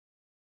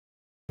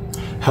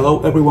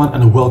Hello everyone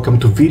and welcome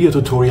to video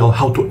tutorial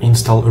how to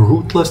install a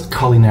rootless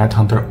Kali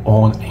NetHunter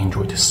on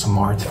Android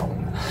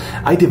smartphone.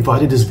 I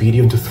divided this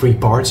video into 3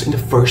 parts. In the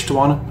first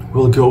one,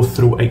 we'll go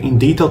through a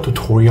in-detail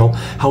tutorial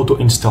how to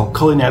install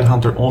Kali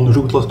NetHunter on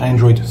rootless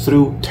Android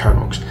through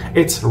Termux.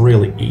 It's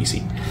really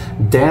easy.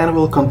 Then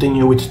we'll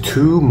continue with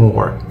 2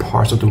 more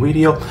parts of the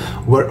video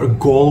where our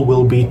goal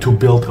will be to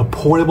build a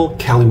portable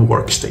Kali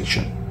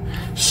workstation.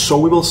 So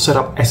we will set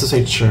up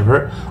SSH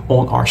server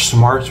on our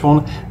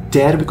smartphone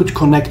that we could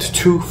connect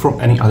to from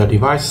any other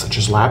device such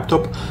as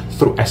laptop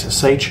through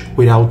SSH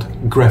without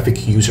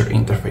graphic user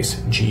interface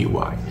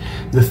GUI.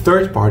 The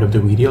third part of the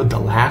video, the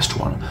last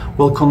one,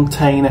 will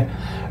contain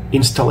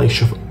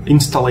installation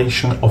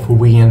of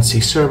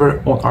VNC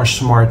server on our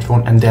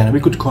smartphone, and then we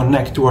could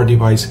connect to our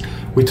device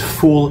with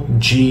full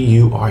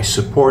GUI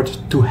support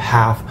to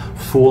have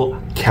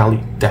full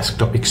Kali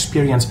desktop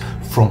experience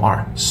from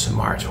our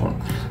smartphone.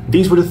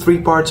 These were the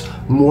 3 parts.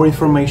 More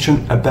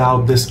information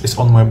about this is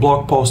on my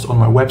blog post on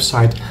my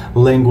website.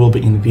 Link will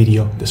be in the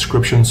video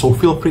description, so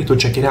feel free to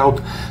check it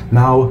out.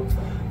 Now,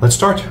 let's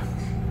start.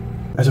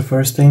 As a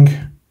first thing,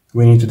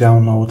 we need to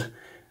download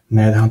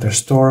NetHunter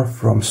Store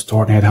from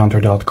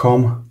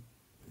store.nethunter.com.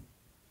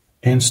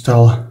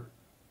 Install,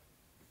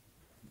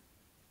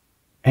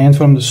 and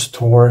from the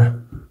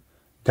store,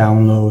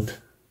 download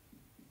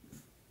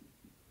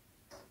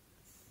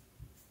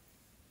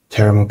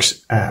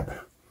Termux app.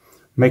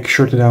 Make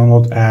sure to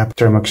download app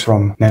Termux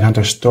from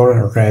NetHunter Store,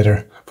 or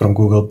rather from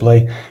Google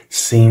Play,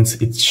 since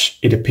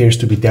it appears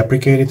to be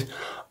deprecated,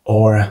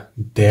 or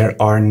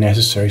there are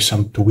necessary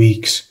some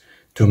tweaks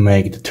to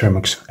make the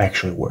Termux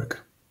actually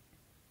work.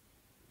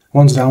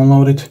 Once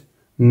downloaded,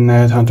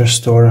 NetHunter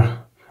Store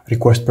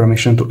request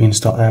permission to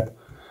install app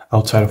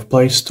outside of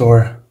Play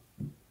Store.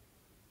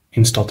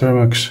 Install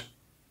Termux.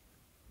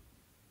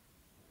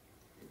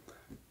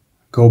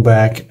 Go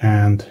back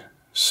and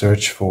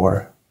search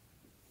for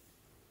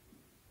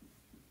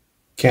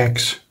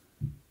CAX.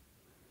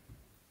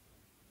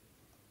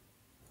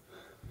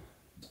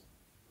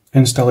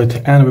 Install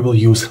it, and we will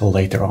use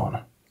later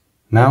on.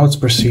 Now let's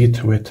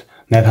proceed with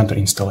NetHunter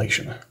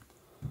installation.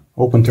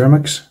 Open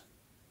Termux.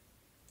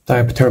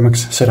 Type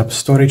Termux setup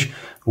storage,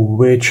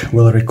 which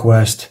will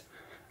request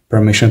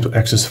permission to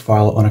access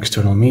file on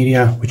external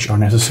media, which are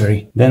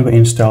necessary. Then we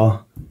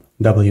install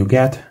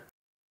wget.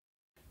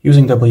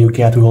 Using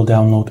wget, we will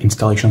download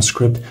installation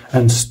script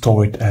and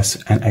store it as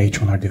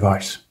nh on our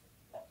device.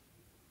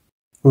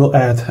 We will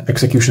add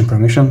execution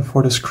permission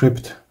for the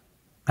script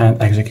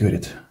and execute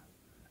it.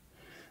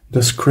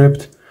 The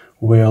script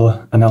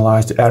will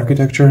analyze the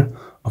architecture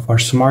of our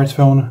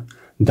smartphone,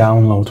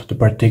 download the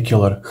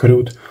particular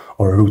root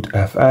or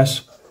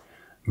rootfs,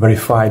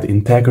 verify the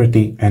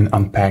integrity, and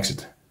unpacks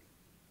it.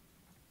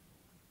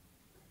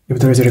 If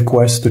there is a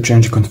request to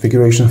change the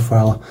configuration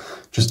file,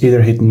 just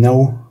either hit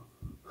no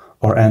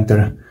or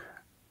enter,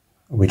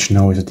 which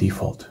no is a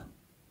default.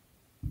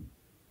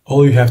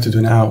 All you have to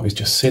do now is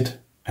just sit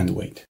and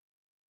wait.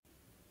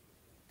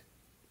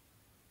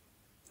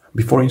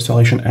 Before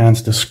installation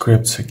ends, the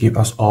scripts give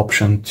us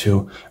option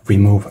to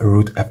remove a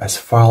rootfs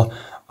file.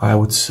 I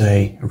would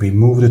say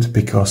remove it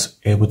because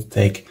it would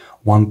take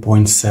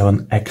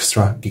 1.7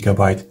 extra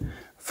gigabyte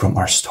from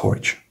our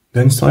storage.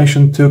 The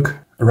installation took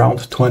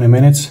around 20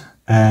 minutes,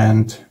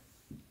 and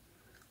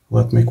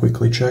let me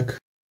quickly check.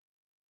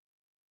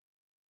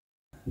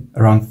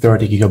 Around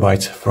 30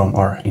 gigabytes from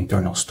our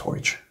internal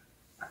storage.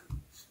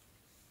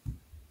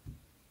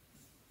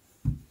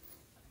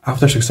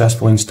 After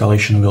successful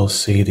installation, we'll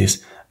see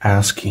this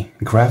ASCII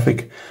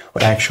graphic,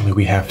 but actually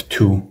we have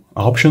 2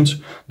 options.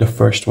 The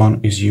first one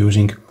is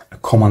using a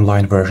command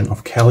line version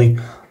of Kali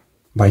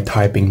by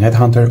typing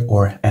NetHunter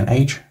or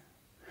nh,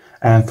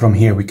 and from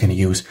here we can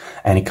use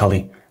any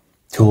Kali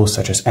tools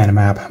such as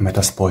Nmap,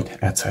 Metasploit,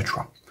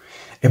 etc.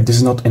 If this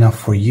is not enough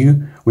for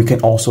you, we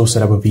can also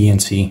set up a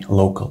VNC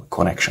local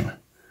connection.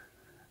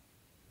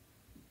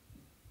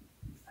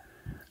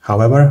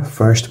 However,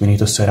 first we need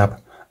to set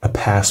up a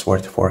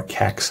password for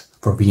CAX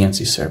for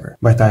VNC server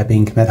by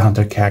typing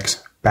NetHunter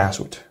CAX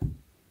password.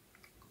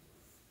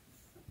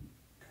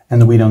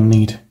 And we don't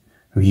need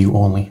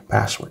view-only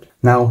password.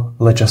 Now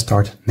let's just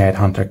start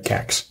NetHunter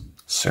CAX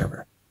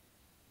server.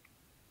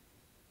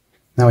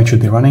 Now it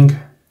should be running.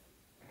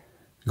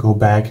 Go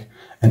back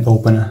and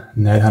open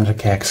NetHunter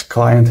CAX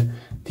client,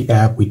 the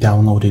app we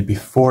downloaded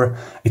before.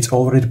 It's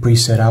already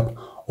pre-set up.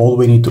 All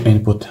we need to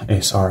input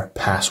is our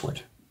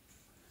password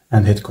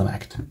and hit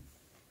connect.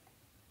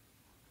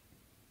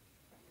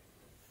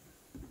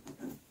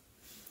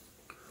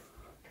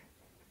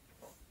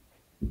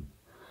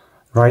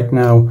 Right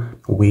now,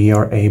 we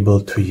are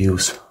able to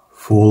use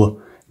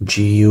full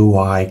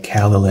GUI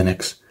Kali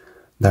Linux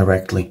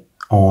directly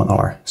on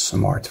our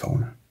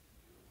smartphone.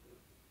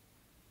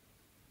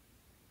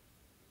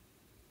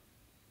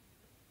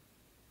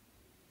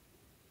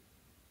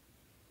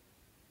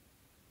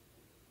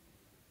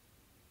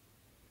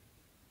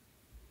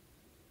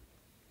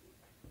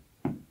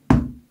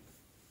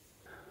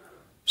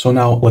 So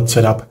now let's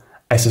set up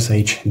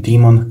SSH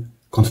daemon,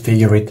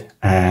 configure it,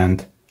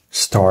 and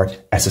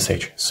start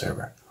SSH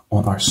server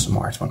on our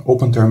smartphone.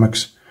 Open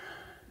Termux,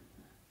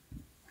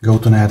 go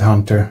to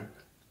NetHunter,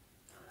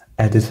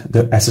 edit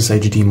the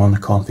SSH daemon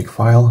config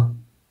file,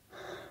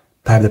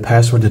 type the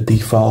password. The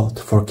default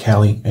for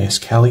Kali is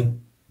Kali.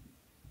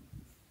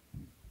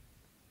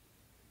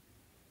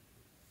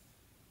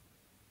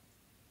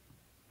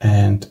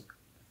 And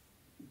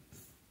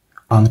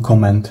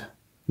uncomment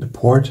the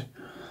port.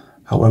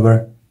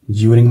 However,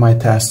 during my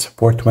test,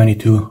 port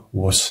 22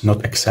 was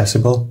not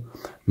accessible.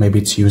 Maybe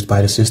it's used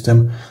by the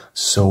system,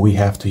 so we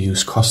have to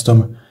use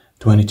custom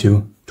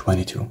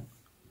 2222.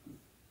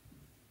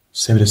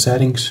 Save the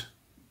settings.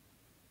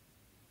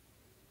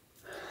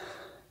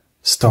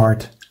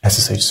 Start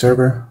SSH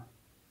server.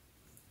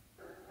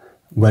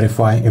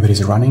 Verify if it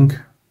is running.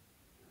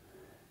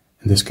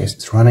 In this case,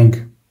 it's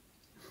running.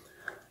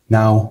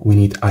 Now we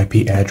need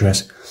IP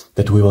address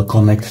that we will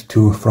connect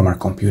to from our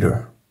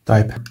computer.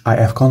 Type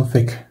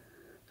ifconfig.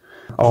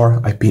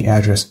 Our IP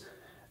address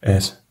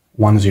is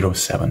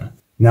 107.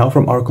 Now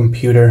from our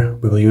computer,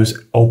 we will use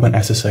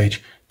OpenSSH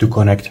to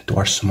connect to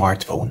our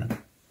smartphone.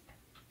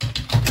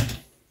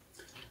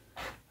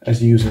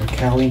 As user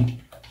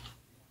Kali,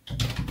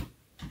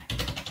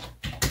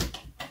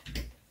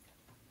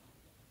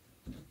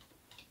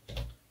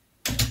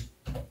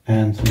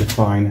 and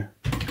define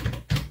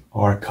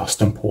our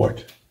custom port.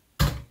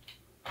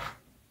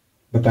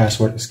 The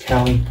password is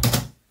Kali,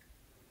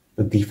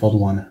 the default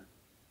one,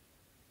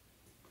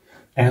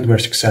 and we're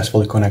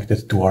successfully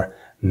connected to our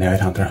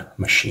NetHunter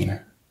machine.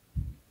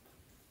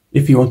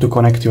 If you want to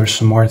connect your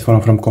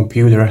smartphone from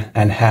computer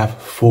and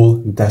have full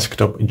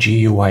desktop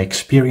GUI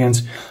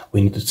experience,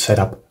 we need to set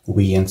up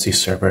VNC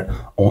server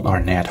on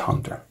our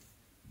NetHunter.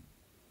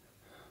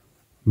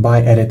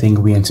 By editing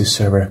VNC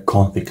server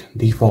config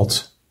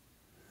defaults,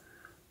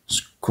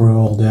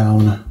 scroll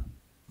down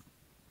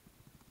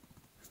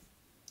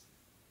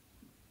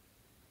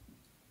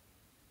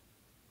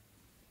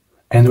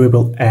and we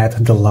will add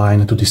the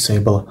line to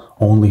disable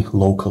only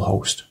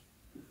localhost.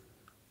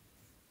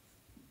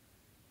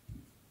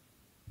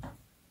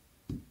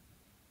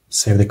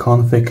 Save the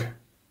config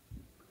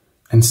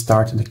and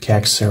start the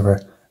CAG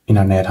server in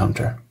our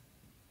NetHunter.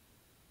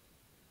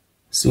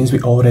 Since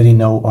we already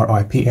know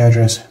our IP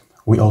address,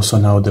 we also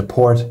know the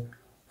port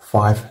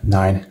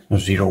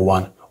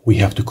 5901 we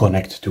have to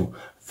connect to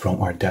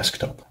from our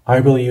desktop. I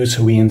will use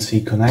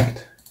VNC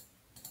Connect.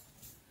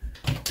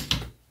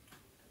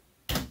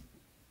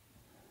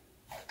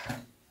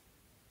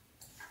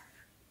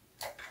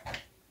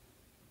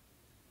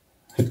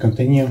 Hit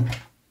continue.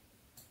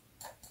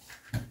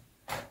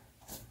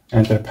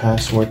 Enter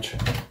password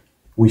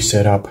we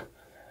set up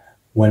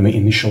when we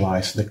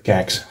initialize the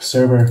CAG's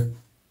server.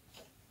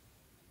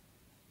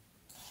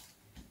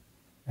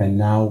 And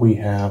now we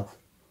have,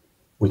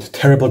 with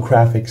terrible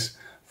graphics,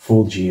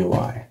 full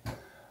GUI.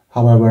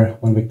 However,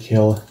 when we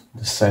kill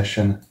the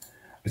session,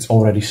 it's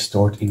already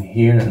stored in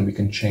here and we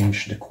can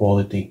change the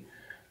quality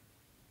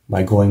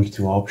by going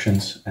to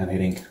options and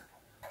hitting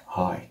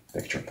high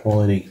picture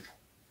quality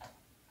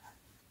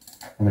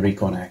and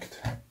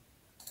reconnect.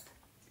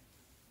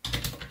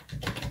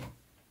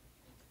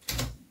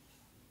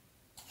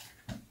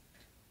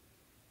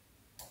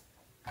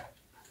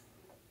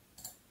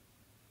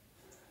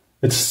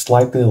 It's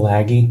slightly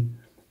laggy,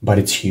 but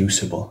it's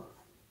usable.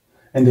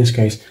 In this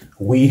case,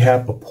 we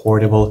have a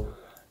portable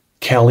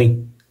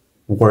Kali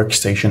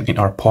workstation in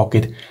our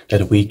pocket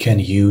that we can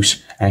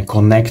use and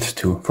connect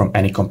to from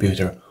any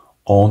computer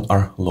on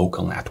our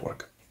local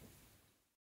network.